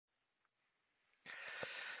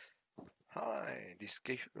this is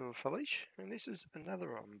Geekoffaleash, and this is another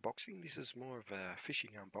unboxing. This is more of a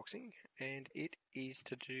fishing unboxing, and it is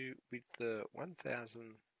to do with the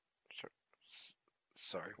 100,000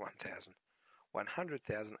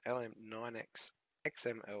 LM9X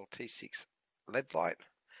XML T6 LED light.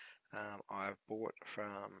 I've bought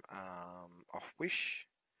from off Wish.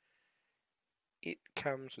 It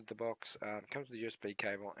comes with the box, comes with a USB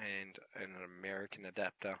cable and an American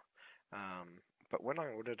adapter. But when I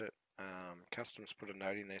ordered it, customs put a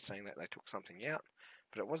note in there saying that they took something out,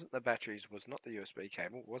 but it wasn't the batteries, was not the USB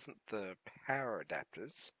cable, wasn't the power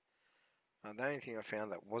adapters. The only thing I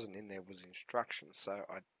found that wasn't in there was instructions, so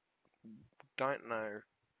I don't know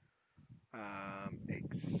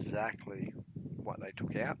exactly what they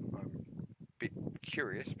took out. I'm a bit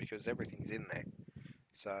curious because everything's in there.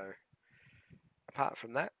 So apart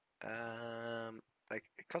from that,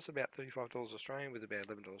 it costs about $35 Australian with about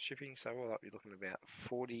 $11 shipping, so all up you're looking at about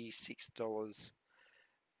 $46,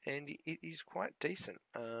 and it is quite decent.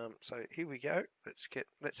 So here we go. Let's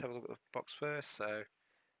have a look at the box first. So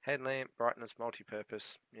headlamp, brightness,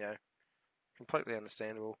 multi-purpose, completely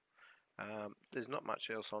understandable. There's not much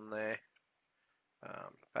else on there.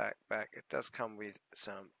 Back. It does come with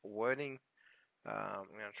some wording. I'm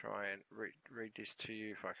going to try and read this to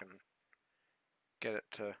you if I can get it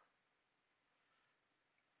to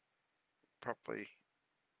properly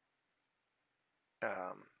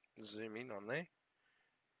zoom in on there,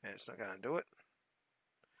 and it's not going to do it.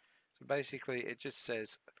 So basically it just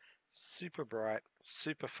says super bright,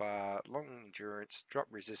 super far, long endurance, drop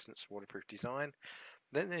resistance, waterproof design.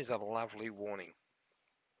 Then there's a lovely warning.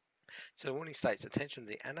 So the warning states, attention,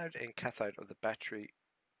 the anode and cathode of the battery,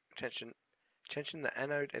 attention the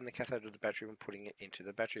anode and the cathode of the battery when putting it into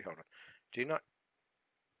the battery holder. Do not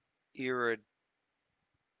irradiate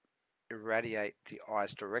the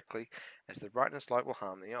eyes directly, as the brightness light will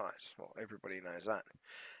harm the eyes. Well, everybody knows that.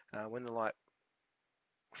 When the light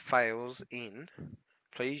fails in,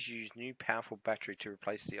 please use new powerful battery to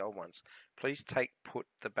replace the old ones. Please put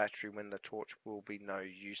the battery when the torch will be no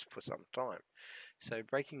use for some time. So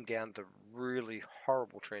breaking down the really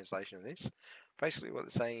horrible translation of this, basically what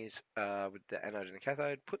they're saying is with the anode and the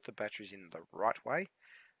cathode, put the batteries in the right way,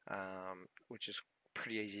 which is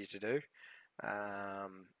pretty easy to do.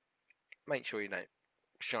 Make sure you don't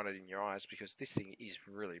shine it in your eyes because this thing is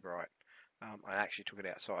really bright. I actually took it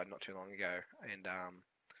outside not too long ago, and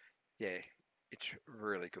yeah, it's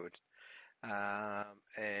really good.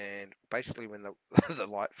 And basically when the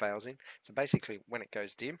light fails in, so basically when it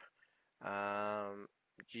goes dim,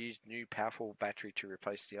 use new powerful battery to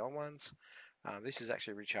replace the old ones. This is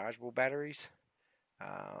actually rechargeable batteries.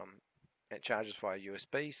 It charges via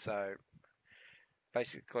USB, so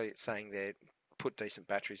basically it's saying there, put decent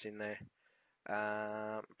batteries in there.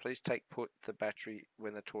 Please put the battery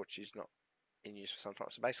when the torch is not in use for some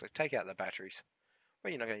time. So basically take out the batteries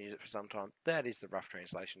when you're not going to use it for some time. That is the rough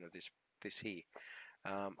translation of this here.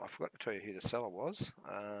 I forgot to tell you who the seller was.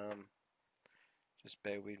 Just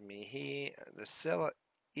bear with me here. The seller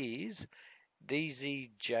is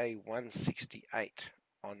DZJ168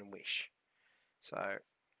 on Wish. So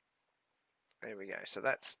there we go. So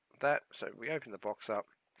that's that. So we open the box up.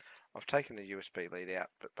 I've taken the USB lead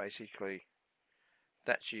out, but basically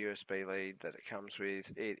that's your USB lead that it comes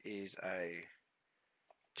with. It is a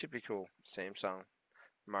typical Samsung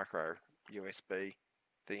micro USB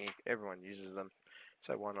thing. Everyone uses them,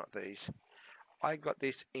 so why not these? I got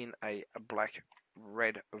this in a black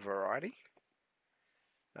red variety.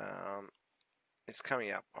 It's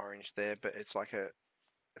coming up orange there, but it's like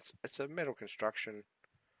it's a metal construction,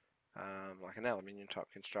 like an aluminium type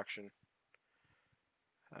construction.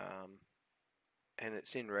 And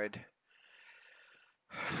it's in red.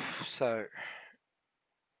 So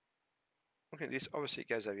look at this. Obviously it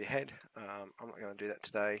goes over your head. I'm not going to do that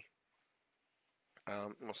today.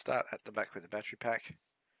 We'll start at the back with the battery pack.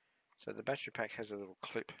 So the battery pack has a little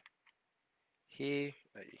clip here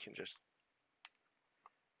that you can just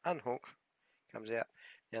unhook. Comes out.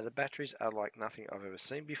 Now the batteries are like nothing I've ever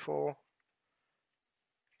seen before.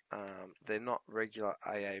 They're not regular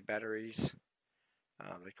AA batteries.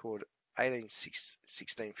 They're called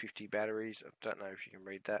 1650 batteries. I don't know if you can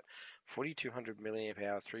read that. 4200 milliamp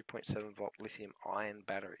hour, 3.7 volt lithium ion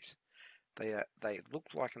batteries. They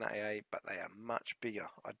look like an AA, but they are much bigger.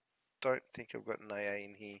 I don't think I've got an AA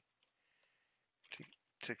in here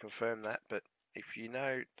to confirm that, but if you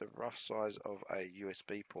know the rough size of a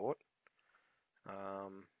USB port,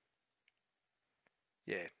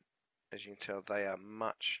 yeah, as you can tell, they are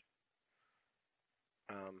much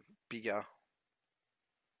bigger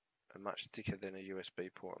and much thicker than a USB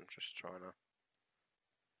port. I'm just trying to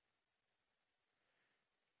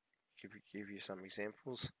give you some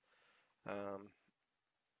examples.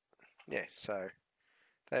 Yeah, so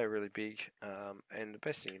they are really big, and the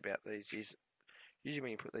best thing about these is usually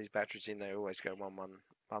when you put these batteries in, they always go one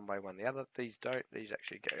way, one the other. These don't. These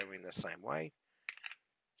actually go in the same way,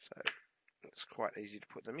 so it's quite easy to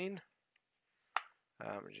put them in.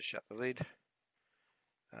 Just shut the lid.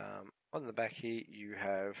 On the back here, you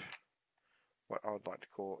have what I would like to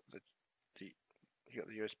call you got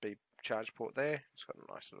the USB charge port there. It's got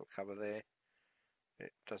a nice little cover there.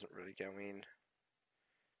 It doesn't really go in,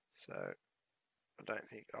 so I don't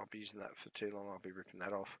think I'll be using that for too long. I'll be ripping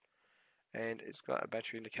that off. And it's got a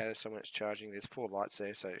battery indicator, so when it's charging, there's 4 lights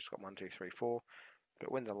there, so it's got 1, 2, 3, 4.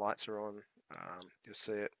 But when the lights are on, you'll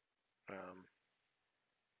see it.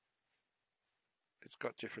 It's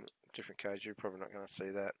got different codes. You're probably not going to see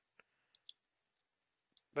that,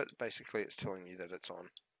 but basically it's telling you that it's on,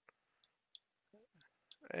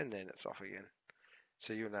 and then it's off again.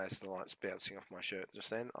 So you'll notice the lights bouncing off my shirt just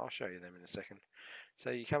then. I'll show you them in a second. So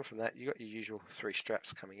you come from that, you've got your usual 3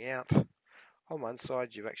 straps coming out. On one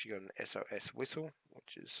side, you've actually got an SOS whistle,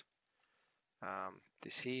 which is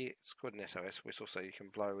this here. It's called an SOS whistle, so you can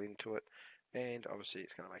blow into it, and obviously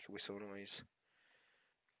it's going to make a whistle noise.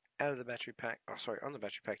 Out of the battery pack, on the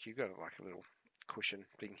battery pack, you've got like a little cushion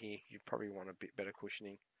thing here. You probably want a bit better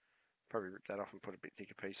cushioning. Probably rip that off and put a bit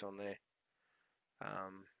thicker piece on there.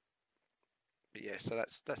 But yeah, so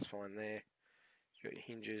that's fine there. You got your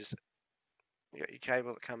hinges. You got your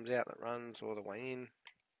cable that comes out that runs all the way in.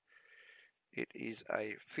 It is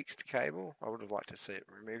a fixed cable. I would have liked to see it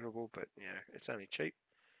removable, but you know, it's only cheap.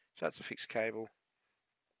 So that's a fixed cable.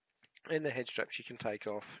 And the head straps you can take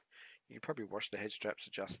off. You can probably wash the head straps,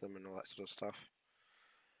 adjust them, and all that sort of stuff.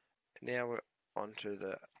 Now we're onto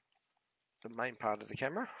the main part of the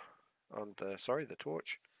camera, the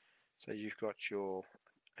torch. So you've got your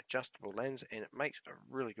adjustable lens, and it makes a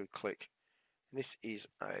really good click. And this is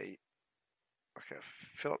like a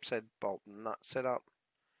Phillips head bolt nut setup.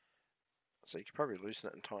 So you can probably loosen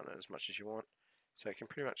it and tighten it as much as you want. So you can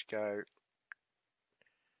pretty much go,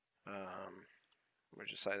 we'll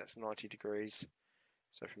just say that's 90 degrees.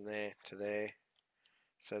 So from there to there.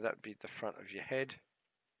 So that would be the front of your head.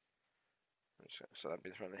 So that would be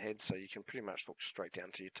the front of the head. So you can pretty much look straight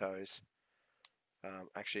down to your toes.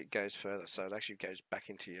 Actually, it goes further. So it actually goes back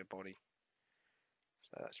into your body.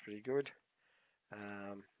 So that's pretty good.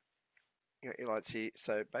 You got your lights here.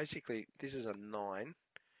 So basically, this is a 9.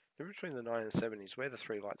 The difference between the 9 and the 7 is where the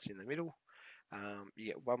 3 lights in the middle. You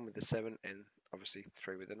get 1 with the 7 and obviously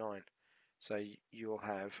 3 with the 9. So you'll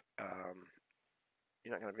have,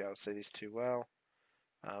 you're not going to be able to see this too well.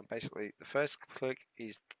 Basically, the first click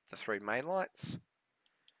is the 3 main lights.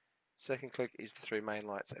 Second click is the 3 main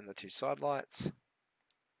lights and the 2 side lights.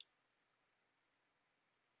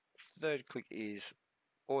 Third click is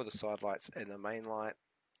all the side lights and the main light.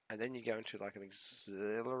 And then you go into like an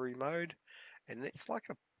auxiliary mode, and it's like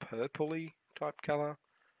a purpley type colour.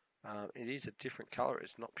 It is a different colour.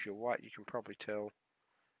 It's not pure white. You can probably tell.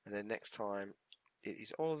 And then next time it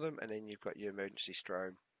is all of them, and then you've got your emergency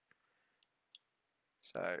strobe.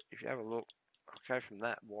 So if you have a look, I'll go from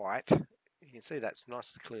that white. You can see that's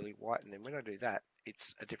nice and clearly white, and then when I do that,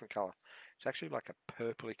 it's a different colour. It's actually like a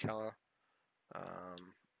purpley colour.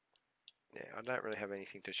 Yeah, I don't really have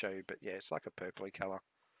anything to show you, but yeah, it's like a purpley colour.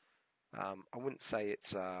 I wouldn't say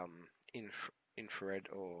it's infrared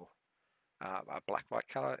or a black light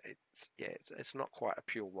colour. It's not quite a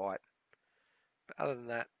pure white. But other than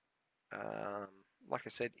that, like I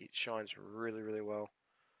said, it shines really, really well.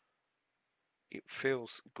 It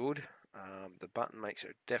feels good. The button makes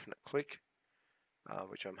a definite click,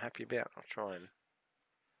 which I'm happy about. I'll try and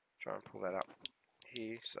pull that up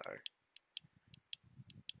here. So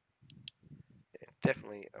yeah,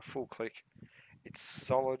 definitely a full click. It's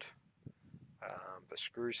solid. The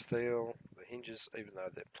screws steel, the hinges, even though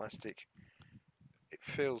they're plastic, it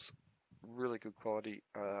feels really good quality.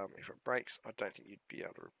 If it breaks, I don't think you'd be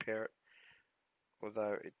able to repair it.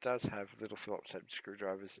 Although it does have little Phillips head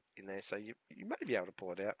screwdrivers in there, so you may be able to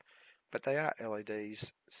pull it out. But they are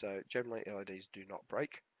LEDs, so generally LEDs do not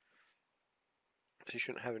break. So you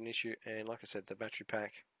shouldn't have an issue. And like I said, the battery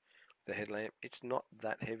pack, the headlamp, it's not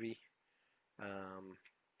that heavy.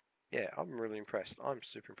 Yeah, I'm really impressed. I'm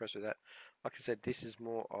super impressed with that. Like I said, this is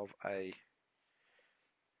more of a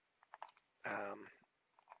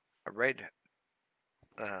red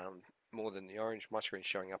more than the orange. My screen's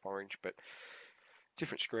showing up orange, but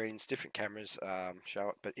different screens, different cameras show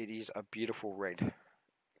it. But it is a beautiful red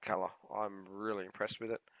colour. I'm really impressed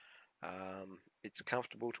with it. It's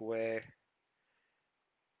comfortable to wear,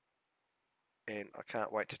 and I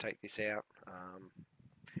can't wait to take this out.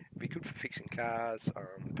 It'd be good good for fixing cars,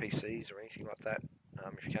 PCs or anything like that,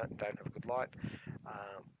 if you don't have a good light.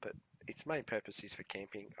 But its main purpose is for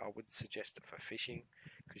camping. I would suggest it for fishing,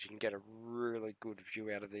 because you can get a really good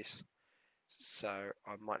view out of this. So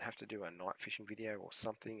I might have to do a night fishing video or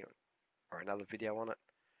something, or another video on it,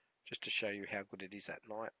 just to show you how good it is at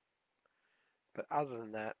night. But other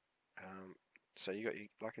than that, so you got,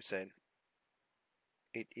 like I said,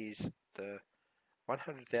 it is the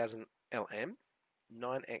 100,000 LM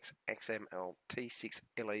 9X XML T6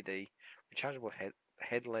 LED rechargeable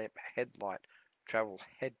headlamp headlight travel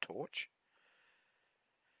head torch.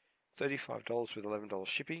 $35 with $11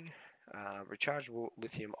 shipping. Rechargeable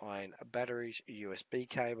lithium-ion batteries, USB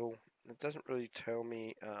cable. It doesn't really tell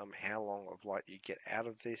me how long of light you get out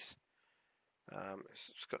of this.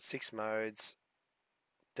 It's got 6 modes.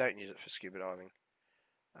 Don't use it for scuba diving.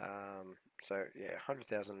 So yeah,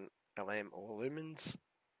 100,000 LM or lumens,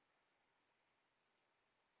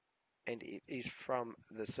 and it is from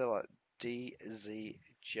the seller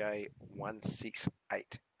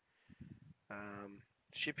DZJ168.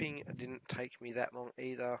 Shipping didn't take me that long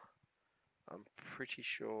either. I'm pretty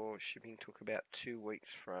sure shipping took about 2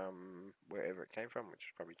 weeks from wherever it came from, which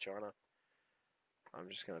is probably China. I'm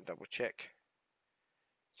just going to double check.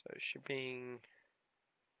 So shipping,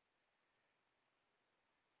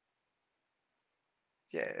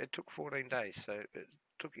 yeah, it took 14 days, so it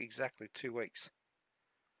took exactly 2 weeks.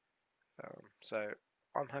 So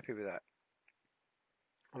I'm happy with that.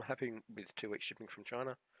 I'm happy with 2 weeks shipping from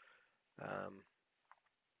China.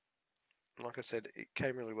 Like I said, it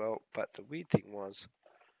came really well, but the weird thing was,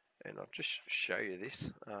 and I'll just show you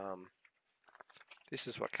this, this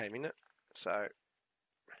is what came in it. So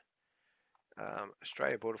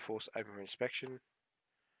Australia Border Force open for inspection.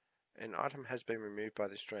 An item has been removed by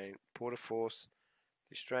the Australian Border Force.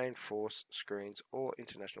 The Australian Force screens all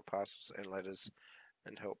international parcels and letters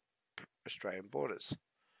and help Australian borders.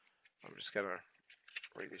 I'm just going to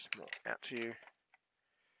read this more out to you.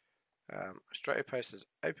 Australia Post has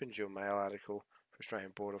opened your mail article for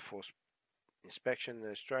Australian Border Force inspection.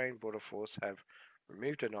 The Australian Border Force have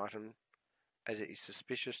removed an item as it is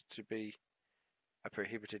suspicious to be a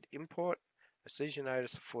prohibited import. A seizure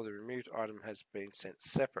notice for the removed item has been sent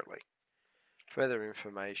separately. Further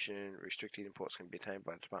information, restricted imports can be obtained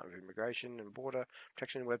by the Department of Immigration and Border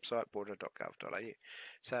Protection website, border.gov.au.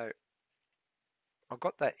 So I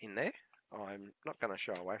got that in there. I'm not going to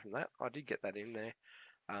shy away from that. I did get that in there.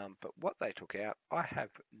 But what they took out, I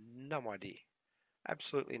have no idea.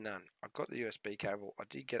 Absolutely none. I got the USB cable. I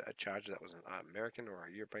did get a charger that was an American or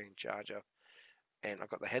a European charger. And I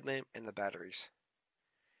got the headlamp and the batteries.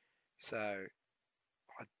 So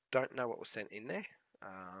I don't know what was sent in there.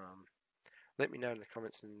 Let me know in the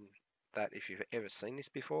comments that if you've ever seen this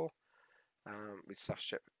before, with stuff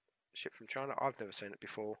shipped from China. I've never seen it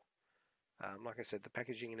before. Like I said, the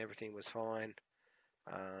packaging and everything was fine.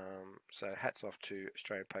 So hats off to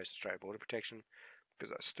Australian Post, Australia Border Protection,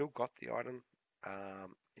 because I still got the item.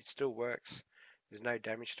 It still works. There's no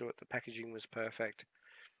damage to it. The packaging was perfect.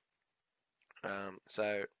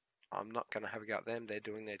 So I'm not going to have a go at them. They're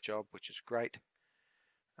doing their job, which is great.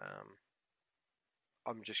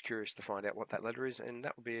 I'm just curious to find out what that letter is, and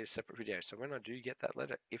that will be a separate video. So when I do get that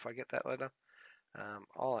letter, if I get that letter,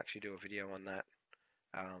 I'll actually do a video on that,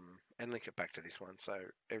 and link it back to this one, so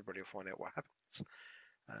everybody will find out what happens.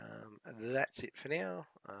 And that's it for now.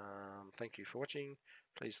 Thank you for watching.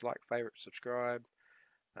 Please like, favorite, subscribe.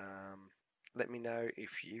 Let me know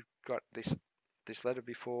if you've got this letter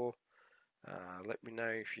before. Let me know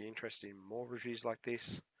if you're interested in more reviews like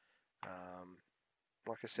this.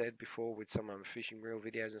 Like I said before, with some of my fishing reel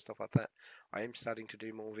videos and stuff like that, I am starting to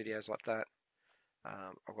do more videos like that.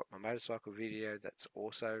 I've got my motorcycle video that's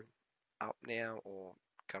also up now, or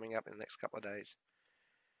coming up in the next couple of days.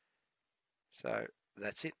 So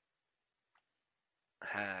that's it.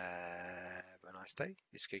 Have a nice day.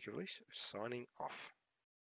 This is Geekoffaleash signing off.